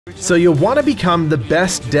So you'll want to become the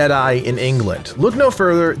best Deadeye in England. Look no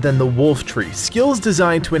further than the Wolf Tree, skills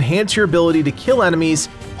designed to enhance your ability to kill enemies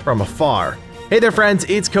from afar. Hey there friends,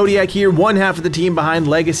 it's Kodiak here, one half of the team behind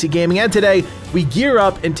Legacy Gaming, and today we gear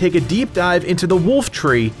up and take a deep dive into the Wolf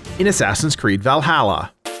Tree in Assassin's Creed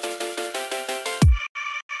Valhalla.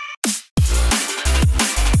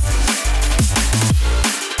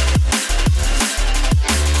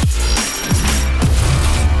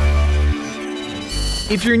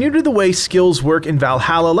 If you're new to the way skills work in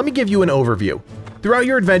Valhalla, let me give you an overview. Throughout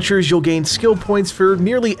your adventures, you'll gain skill points for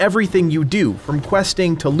nearly everything you do, from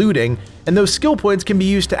questing to looting, and those skill points can be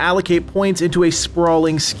used to allocate points into a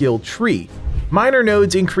sprawling skill tree. Minor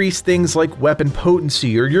nodes increase things like weapon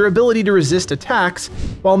potency or your ability to resist attacks,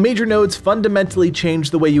 while major nodes fundamentally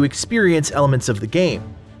change the way you experience elements of the game.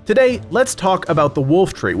 Today, let's talk about the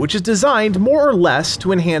Wolf Tree, which is designed more or less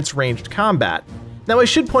to enhance ranged combat. Now I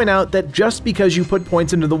should point out that just because you put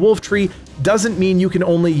points into the Wolf Tree doesn't mean you can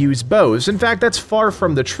only use bows. In fact, that's far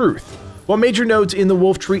from the truth. While major nodes in the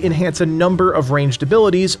Wolf Tree enhance a number of ranged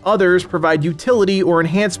abilities, others provide utility or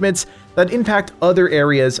enhancements that impact other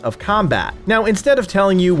areas of combat. Now, instead of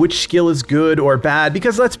telling you which skill is good or bad,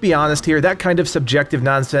 because let's be honest here, that kind of subjective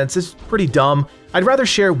nonsense is pretty dumb, I'd rather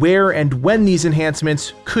share where and when these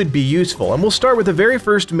enhancements could be useful. And we'll start with the very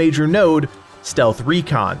first major node, Stealth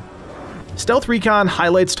Recon. Stealth Recon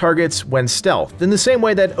highlights targets when stealthed, in the same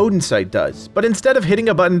way that Odin Sight does, but instead of hitting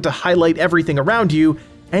a button to highlight everything around you,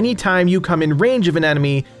 anytime you come in range of an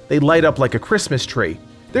enemy, they light up like a Christmas tree.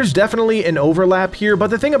 There's definitely an overlap here, but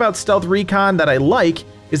the thing about Stealth Recon that I like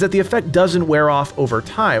is that the effect doesn't wear off over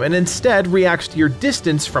time, and instead reacts to your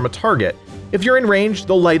distance from a target. If you're in range,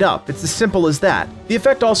 they'll light up, it's as simple as that. The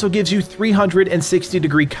effect also gives you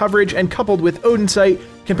 360-degree coverage, and coupled with Odin Sight,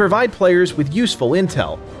 can provide players with useful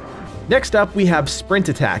intel. Next up, we have Sprint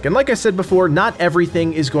Attack, and like I said before, not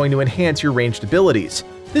everything is going to enhance your ranged abilities.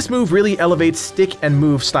 This move really elevates stick and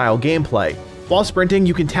move style gameplay. While sprinting,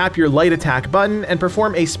 you can tap your light attack button and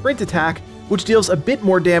perform a sprint attack, which deals a bit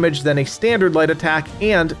more damage than a standard light attack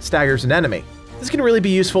and staggers an enemy. This can really be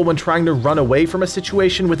useful when trying to run away from a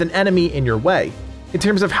situation with an enemy in your way. In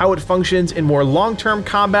terms of how it functions in more long-term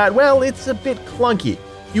combat, well, it's a bit clunky.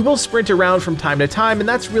 You will sprint around from time to time, and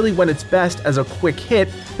that's really when it's best as a quick hit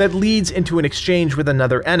that leads into an exchange with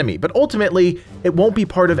another enemy, but ultimately, it won't be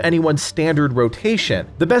part of anyone's standard rotation.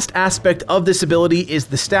 The best aspect of this ability is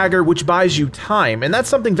the stagger, which buys you time, and that's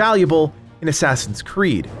something valuable in Assassin's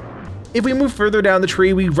Creed. If we move further down the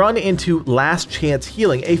tree, we run into Last Chance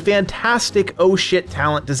Healing, a fantastic oh shit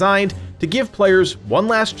talent designed to give players one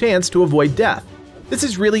last chance to avoid death. This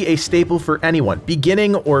is really a staple for anyone,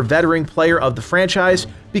 beginning or veteran player of the franchise,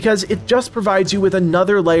 because it just provides you with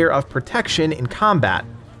another layer of protection in combat.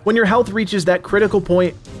 When your health reaches that critical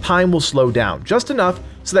point, time will slow down, just enough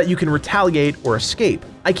so that you can retaliate or escape.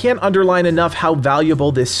 I can't underline enough how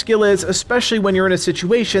valuable this skill is, especially when you're in a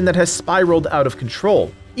situation that has spiraled out of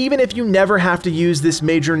control. Even if you never have to use this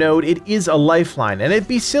major node, it is a lifeline, and it'd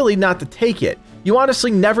be silly not to take it. You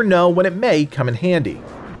honestly never know when it may come in handy.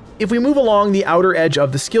 If we move along the outer edge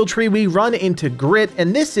of the skill tree, we run into Grit,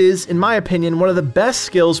 and this is, in my opinion, one of the best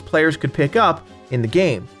skills players could pick up in the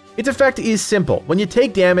game. Its effect is simple. When you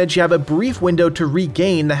take damage, you have a brief window to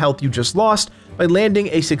regain the health you just lost by landing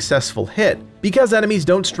a successful hit. Because enemies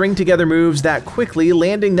don't string together moves that quickly,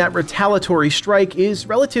 landing that retaliatory strike is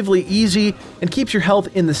relatively easy and keeps your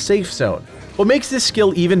health in the safe zone. What makes this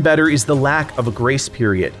skill even better is the lack of a grace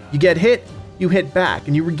period. You get hit, you hit back,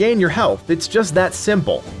 and you regain your health. It's just that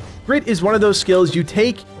simple. Grit is one of those skills you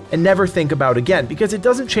take and never think about again, because it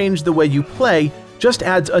doesn't change the way you play, just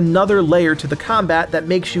adds another layer to the combat that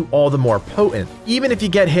makes you all the more potent. Even if you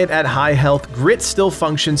get hit at high health, Grit still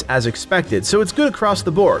functions as expected, so it's good across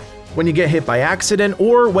the board, when you get hit by accident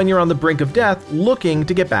or when you're on the brink of death looking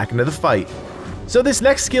to get back into the fight. So this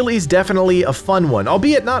next skill is definitely a fun one,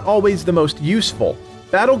 albeit not always the most useful.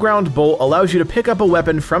 Battleground Bolt allows you to pick up a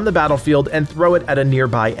weapon from the battlefield and throw it at a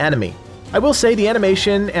nearby enemy. I will say the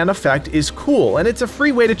animation and effect is cool, and it's a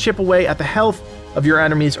free way to chip away at the health of your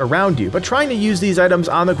enemies around you, but trying to use these items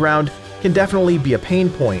on the ground can definitely be a pain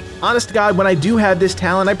point. Honest to God, when I do have this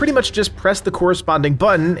talent, I pretty much just press the corresponding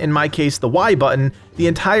button, in my case the Y button, the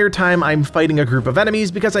entire time I'm fighting a group of enemies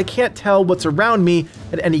because I can't tell what's around me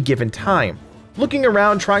at any given time. Looking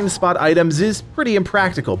around trying to spot items is pretty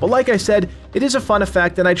impractical, but like I said, it is a fun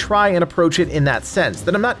effect, and I try and approach it in that sense,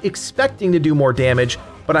 that I'm not expecting to do more damage,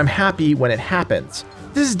 but I'm happy when it happens.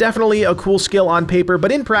 This is definitely a cool skill on paper,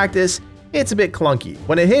 but in practice, it's a bit clunky.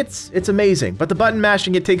 When it hits, it's amazing, but the button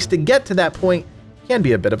mashing it takes to get to that point can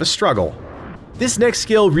be a bit of a struggle. This next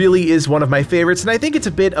skill really is one of my favorites, and I think it's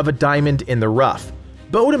a bit of a diamond in the rough.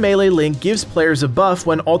 Bow to melee link gives players a buff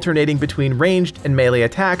when alternating between ranged and melee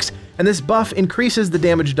attacks, and this buff increases the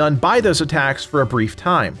damage done by those attacks for a brief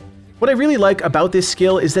time. What I really like about this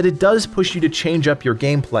skill is that it does push you to change up your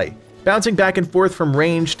gameplay. Bouncing back and forth from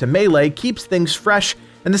range to melee keeps things fresh,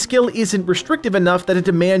 and the skill isn't restrictive enough that it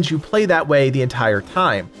demands you play that way the entire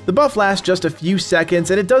time. The buff lasts just a few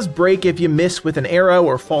seconds, and it does break if you miss with an arrow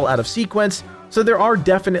or fall out of sequence, so there are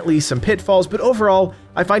definitely some pitfalls, but overall,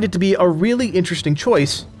 I find it to be a really interesting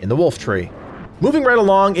choice in the Wolf Tree. Moving right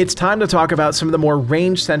along, it's time to talk about some of the more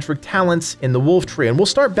range-centric talents in the Wolf Tree, and we'll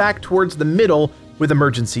start back towards the middle with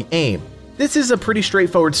Emergency Aim. This is a pretty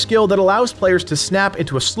straightforward skill that allows players to snap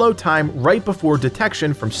into a slow time right before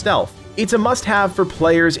detection from stealth. It's a must-have for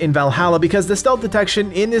players in Valhalla because the stealth detection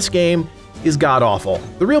in this game is god-awful.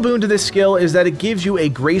 The real boon to this skill is that it gives you a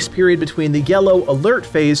grace period between the yellow alert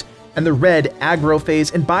phase and the red aggro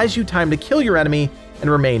phase and buys you time to kill your enemy and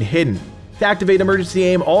remain hidden. To activate Emergency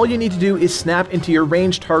Aim, all you need to do is snap into your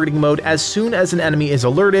range targeting mode as soon as an enemy is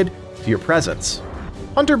alerted to your presence.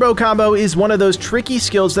 Hunter Bow combo is one of those tricky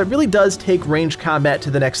skills that really does take ranged combat to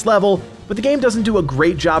the next level, but the game doesn't do a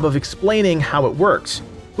great job of explaining how it works.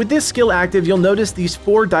 With this skill active, you'll notice these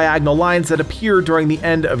 4 diagonal lines that appear during the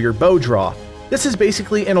end of your bow draw. This is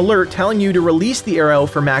basically an alert telling you to release the arrow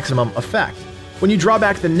for maximum effect. When you draw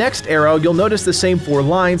back the next arrow, you'll notice the same 4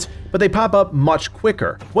 lines, but they pop up much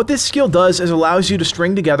quicker. What this skill does is allows you to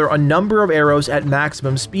string together a number of arrows at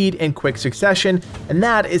maximum speed in quick succession, and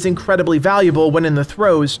that is incredibly valuable when in the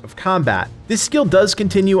throes of combat. This skill does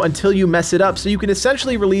continue until you mess it up, so you can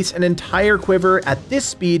essentially release an entire quiver at this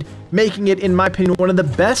speed, making it, in my opinion, one of the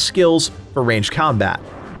best skills for ranged combat.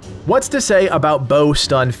 What's to say about Bow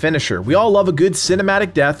Stun Finisher? We all love a good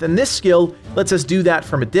cinematic death, and this skill lets us do that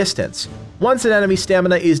from a distance. Once an enemy's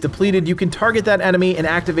stamina is depleted, you can target that enemy and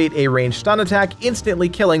activate a ranged stun attack, instantly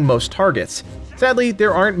killing most targets. Sadly,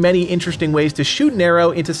 there aren't many interesting ways to shoot an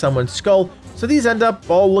arrow into someone's skull, so these end up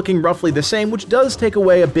all looking roughly the same, which does take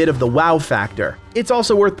away a bit of the wow factor. It's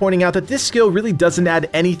also worth pointing out that this skill really doesn't add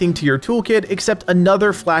anything to your toolkit except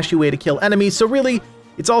another flashy way to kill enemies, so really,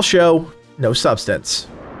 it's all show, no substance.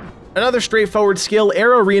 Another straightforward skill,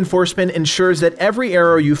 Arrow Reinforcement, ensures that every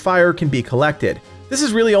arrow you fire can be collected. This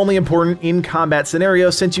is really only important in combat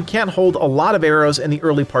scenarios since you can't hold a lot of arrows in the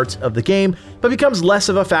early parts of the game, but becomes less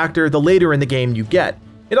of a factor the later in the game you get.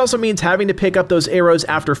 It also means having to pick up those arrows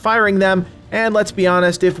after firing them, and let's be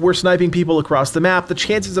honest, if we're sniping people across the map, the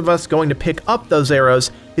chances of us going to pick up those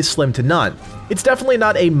arrows is slim to none. It's definitely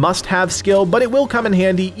not a must-have skill, but it will come in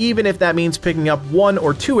handy even if that means picking up 1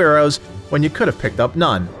 or 2 arrows when you could have picked up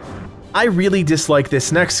none. I really dislike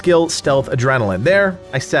this next skill, Stealth Adrenaline. There,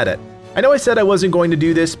 I said it. I know I said I wasn't going to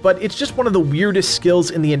do this, but it's just one of the weirdest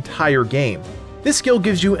skills in the entire game. This skill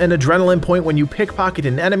gives you an adrenaline point when you pickpocket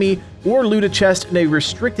an enemy or loot a chest in a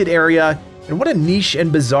restricted area, and what a niche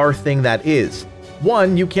and bizarre thing that is.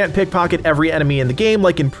 1, you can't pickpocket every enemy in the game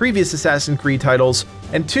like in previous Assassin's Creed titles,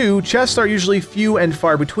 and 2, chests are usually few and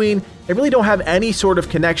far between and really don't have any sort of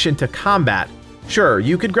connection to combat. Sure,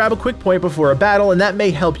 you could grab a quick point before a battle and that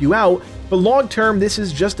may help you out, but long term this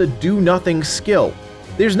is just a do-nothing skill.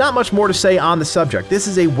 There's not much more to say on the subject. This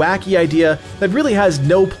is a wacky idea that really has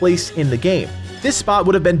no place in the game. This spot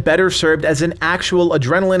would have been better served as an actual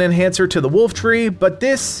adrenaline enhancer to the Wolf Tree, but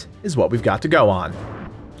this is what we've got to go on.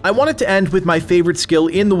 I wanted to end with my favorite skill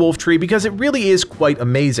in the Wolf Tree because it really is quite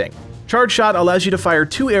amazing. Charge Shot allows you to fire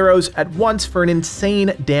 2 arrows at once for an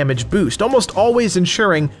insane damage boost, almost always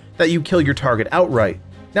ensuring that you kill your target outright.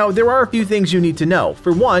 Now, there are a few things you need to know.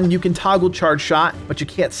 For one, you can toggle Charge Shot, but you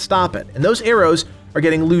can't stop it, and those arrows are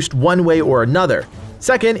getting loosed one way or another.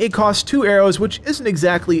 Second, it costs 2 arrows, which isn't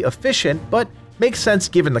exactly efficient, but makes sense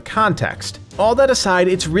given the context. All that aside,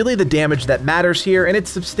 it's really the damage that matters here, and it's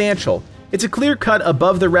substantial. It's a clear cut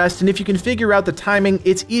above the rest, and if you can figure out the timing,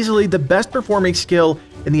 it's easily the best performing skill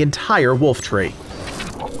in the entire Wolf Tree.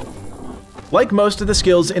 Like most of the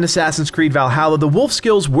skills in Assassin's Creed Valhalla, the Wolf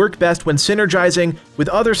skills work best when synergizing with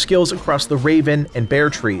other skills across the Raven and Bear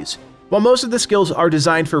trees. While most of the skills are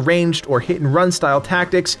designed for ranged or hit-and-run style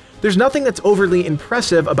tactics, there's nothing that's overly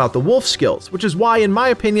impressive about the Wolf skills, which is why, in my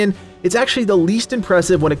opinion, it's actually the least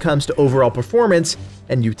impressive when it comes to overall performance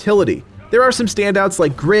and utility. There are some standouts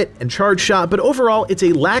like Grit and Charge Shot, but overall it's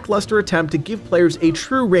a lackluster attempt to give players a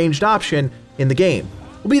true ranged option in the game.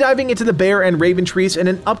 We'll be diving into the Bear and Raven trees in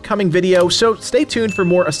an upcoming video, so stay tuned for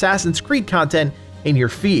more Assassin's Creed content in your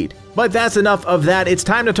feed. But that's enough of that, it's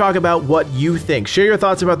time to talk about what you think. Share your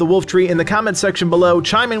thoughts about the Wolf Tree in the comments section below,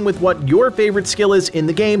 chime in with what your favorite skill is in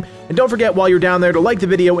the game, and don't forget while you're down there to like the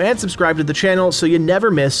video and subscribe to the channel so you never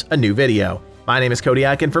miss a new video. My name is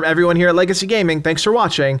Kodiak, and from everyone here at Legacy Gaming, thanks for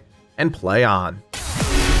watching, and play on.